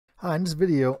Hi, in this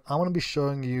video, I want to be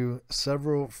showing you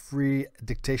several free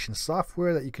dictation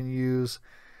software that you can use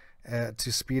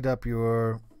to speed up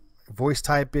your voice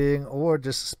typing or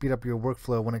just speed up your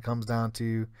workflow when it comes down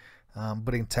to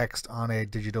putting text on a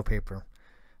digital paper.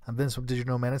 I'm Vince from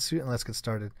Digital Nomad, and let's get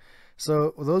started.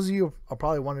 So those of you are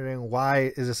probably wondering,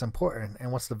 why is this important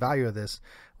and what's the value of this?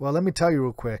 Well, let me tell you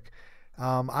real quick.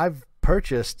 I've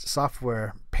purchased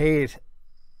software, paid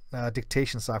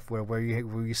dictation software where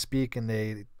you speak and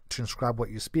they transcribe what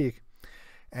you speak,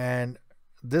 and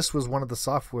this was one of the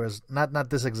softwares, not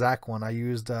this exact one. I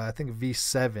used I think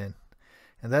V7,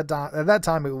 and at that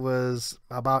time it was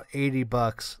about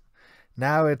 $80.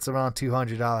 Now it's around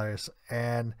 $200,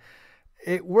 and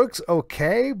it works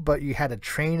okay, but you had to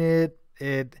train it.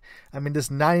 I mean, this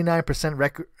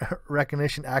 99%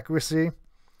 recognition accuracy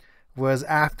was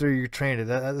after you trained it.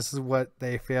 This is what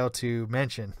they failed to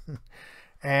mention.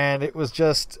 And it was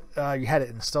just you had to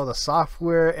install the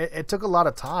software. It took a lot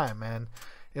of time, and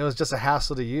it was just a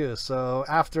hassle to use. So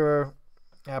after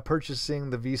purchasing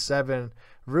the V7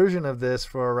 version of this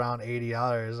for around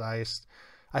 $80,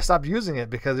 I stopped using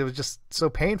it because it was just so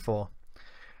painful.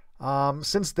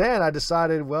 Since then, I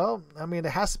decided, well, I mean,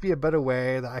 there has to be a better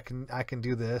way that I can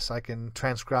do this. I can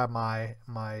transcribe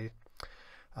my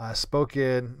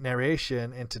spoken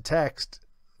narration into text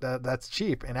that's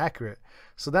cheap and accurate.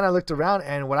 So then I looked around,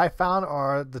 and what I found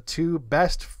are the two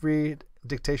best free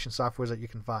dictation softwares that you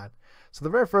can find. So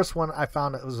the very first one I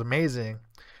found that was amazing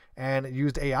and it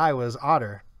used AI was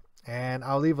Otter, and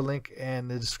I'll leave a link in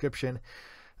the description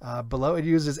below. It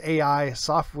uses AI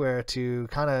software to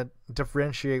kind of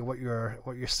differentiate what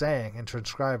you're saying and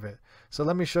transcribe it. So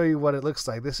let me show you what it looks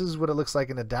like. This is what it looks like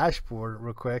in the dashboard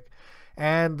real quick,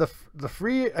 and the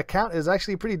free account is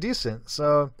actually pretty decent.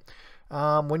 So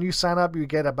when you sign up, you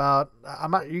get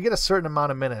you get a certain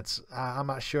amount of minutes. I'm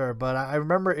not sure, but I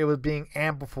remember it was being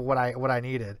ample for what I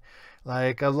needed.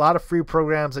 Like a lot of free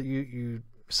programs that you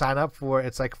sign up for,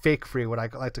 it's like fake free, what I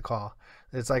like to call.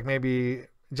 It's like maybe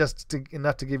just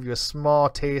enough to give you a small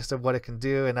taste of what it can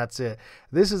do, and that's it.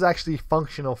 This is actually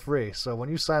functional free. So when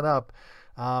you sign up,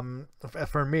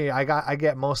 for me, I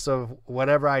get most of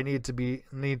whatever I need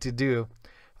to do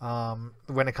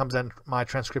when it comes in my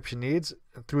transcription needs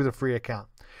through the free account.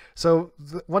 So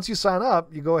once you sign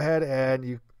up, you go ahead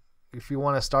and if you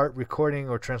want to start recording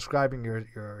or transcribing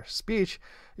your speech,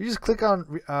 you just click on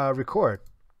record.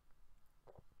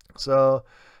 So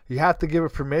you have to give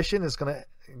it permission. It's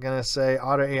gonna say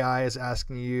AutoAI is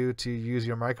asking you to use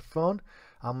your microphone.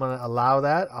 I'm gonna allow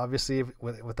that. Obviously,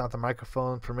 without the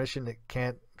microphone permission, it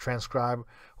can't transcribe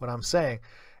what I'm saying.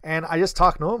 And I just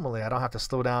talk normally. I don't have to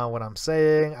slow down what I'm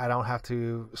saying. I don't have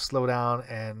to slow down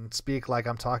and speak like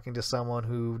I'm talking to someone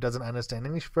who doesn't understand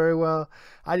English very well.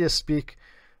 I just speak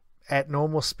at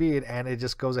normal speed, and it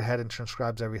just goes ahead and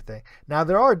transcribes everything. Now,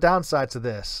 there are downsides to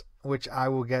this, which I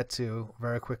will get to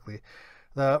very quickly.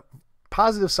 The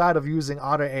positive side of using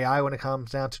Otter AI when it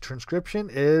comes down to transcription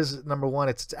is, number one,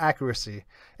 it's its accuracy.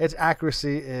 Its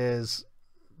accuracy is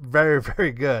very,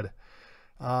 very good.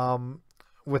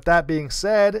 With that being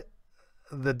said,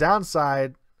 the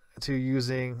downside to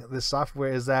using this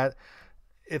software is that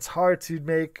it's hard to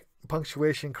make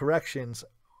punctuation corrections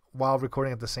while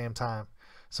recording at the same time.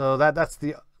 So that's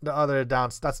the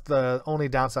only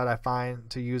downside I find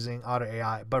to using Otter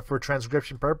AI. But for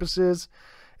transcription purposes,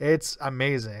 it's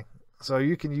amazing. So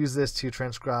you can use this to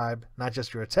transcribe not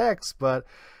just your text, but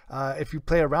if you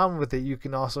play around with it, you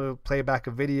can also play back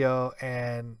a video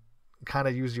and kind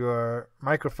of use your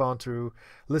microphone to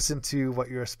listen to what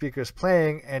your speaker is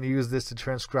playing and use this to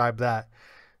transcribe that.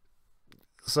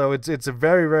 So it's a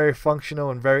very, very functional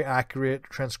and very accurate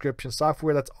transcription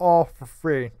software that's all for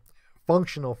free,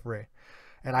 functional free.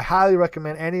 And I highly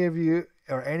recommend any of you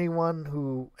or anyone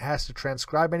who has to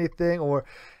transcribe anything, or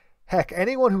heck,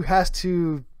 anyone who has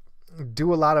to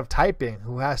do a lot of typing,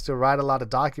 who has to write a lot of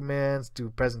documents, do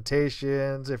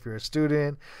presentations, if you're a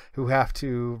student, who have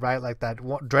to write like that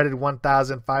dreaded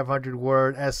 1,500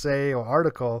 word essay or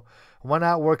article. Why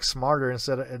not work smarter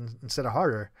instead of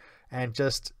harder, and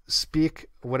just speak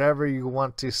whatever you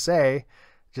want to say,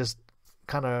 just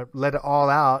kind of let it all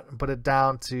out and put it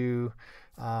down to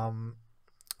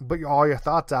put all your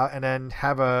thoughts out, and then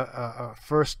have a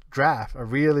first draft, a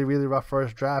really, really rough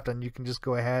first draft, and you can just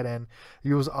go ahead and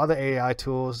use other AI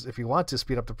tools if you want to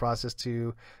speed up the process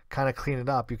to kind of clean it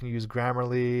up. You can use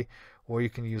Grammarly, or you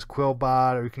can use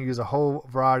Quillbot, or you can use a whole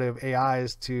variety of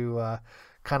AIs to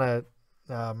kind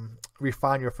of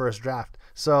refine your first draft.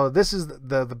 So this is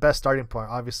the best starting point.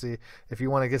 Obviously, if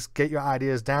you want to just get your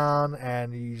ideas down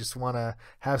and you just want to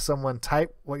have someone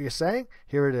type what you're saying,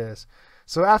 here it is.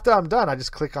 So after I'm done, I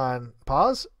just click on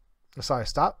pause. Sorry,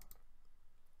 stop.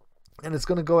 and it's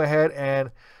going to go ahead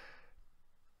and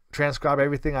transcribe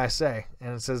everything I say,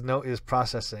 and it says note is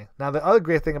processing. Now the other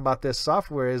great thing about this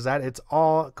software is that it's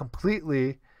all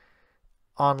completely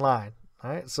online,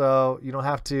 right? So you don't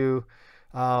have to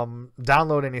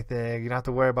download anything. You don't have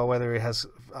to worry about whether it has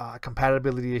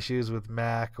compatibility issues with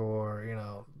Mac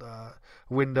or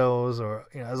Windows, or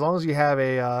as long as you have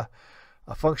a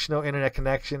functional internet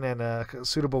connection and a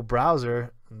suitable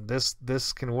browser,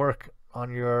 this can work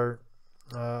on your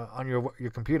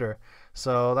computer.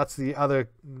 So that's the other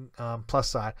plus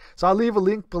side. So I'll leave a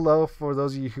link below for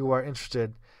those of you who are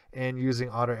interested in using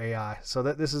AutoAI. So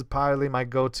this is probably my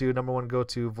number one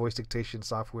go-to voice dictation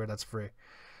software that's free.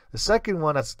 The second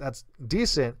one that's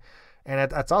decent and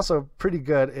that's also pretty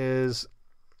good is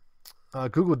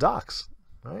Google Docs,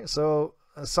 right? So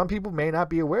some people may not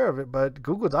be aware of it, but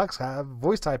Google Docs have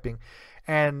voice typing,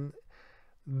 and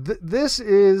the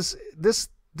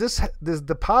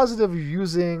positive of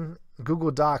using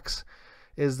Google Docs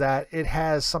is that it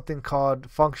has something called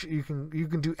function. You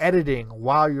can do editing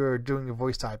while you're doing your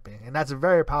voice typing, and that's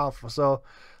very powerful. So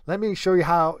let me show you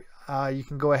how you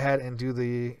can go ahead and do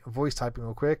the voice typing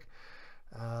real quick.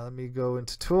 Let me go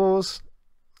into tools,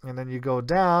 and then you go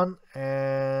down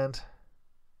and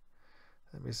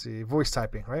let me see, voice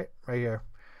typing, right here,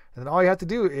 and then all you have to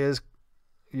do is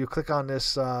you click on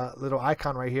this little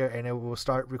icon right here, and it will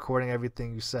start recording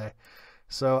everything you say.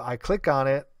 So I click on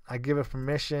it, I give it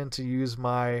permission to use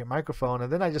my microphone,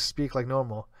 and then I just speak like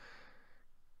normal.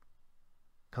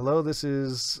 Hello, this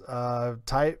is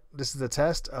this is the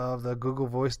test of the Google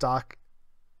Voice Doc.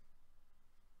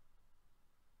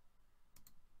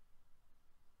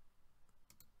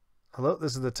 Hello,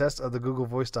 this is the test of the Google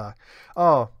Voice Doc.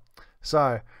 Oh,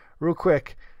 sorry, real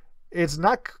quick. It's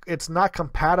not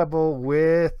compatible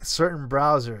with certain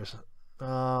browsers.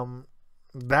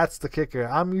 That's the kicker.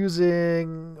 I'm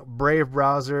using Brave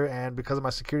browser, and because of my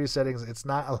security settings, it's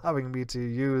not allowing me to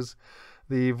use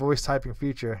the voice typing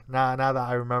feature. Now that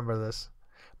I remember this,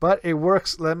 but it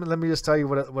works. Let me just tell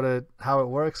you how it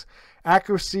works.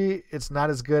 Accuracy, it's not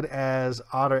as good as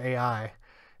AutoAI.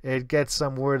 It gets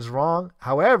some words wrong.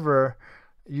 However,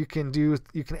 you can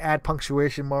add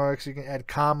punctuation marks, you can add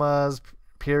commas,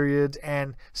 periods,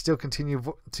 and still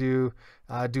continue to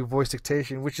do voice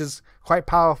dictation, which is quite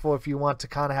powerful if you want to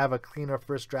kind of have a cleaner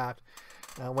first draft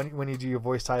when you do your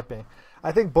voice typing.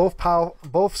 I think both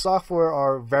software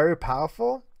are very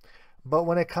powerful, but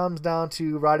when it comes down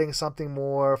to writing something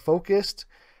more focused,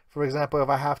 for example, if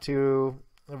I have to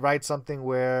write something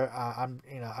where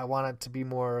I want it to be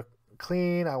more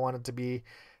clean, I want it to be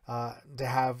to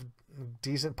have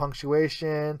decent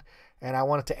punctuation, and I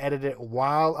want it to edit it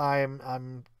while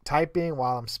I'm typing,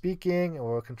 while I'm speaking,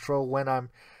 or control when I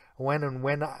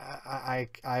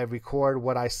record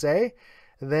what I say,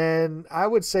 then I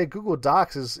would say Google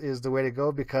Docs is the way to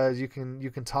go, because you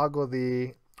can toggle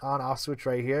the on-off switch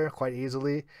right here quite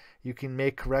easily. You can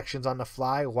make corrections on the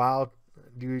fly while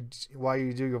you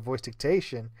do your voice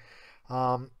dictation.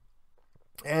 And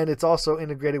it's also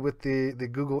integrated with the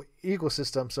Google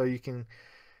ecosystem, so you can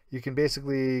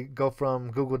basically go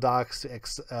from Google Docs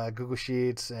to Google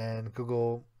Sheets and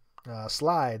Google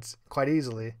Slides quite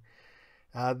easily.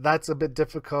 That's a bit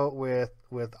difficult with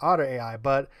AutoAI,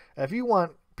 but if you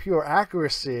want pure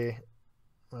accuracy,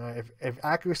 if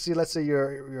accuracy, let's say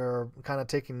you're kind of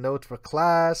taking notes for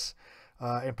class,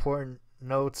 important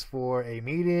notes for a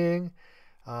meeting,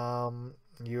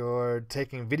 you're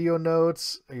taking video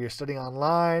notes, you're studying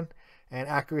online, and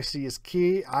accuracy is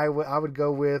key, I would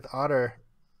go with Otter.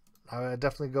 I would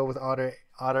definitely go with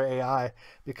AutoAI,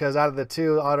 because out of the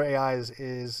two, AutoAI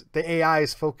is the AI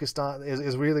is focused on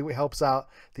is really what helps out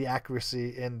the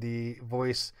accuracy in the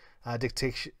voice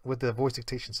dictation with the voice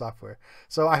dictation software.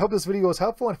 So I hope this video was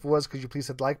helpful, and if it was, could you please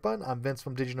hit the like button? I'm Vince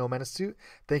from Digital Nomad Institute.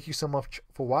 Thank you so much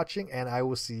for watching, and I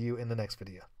will see you in the next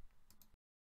video.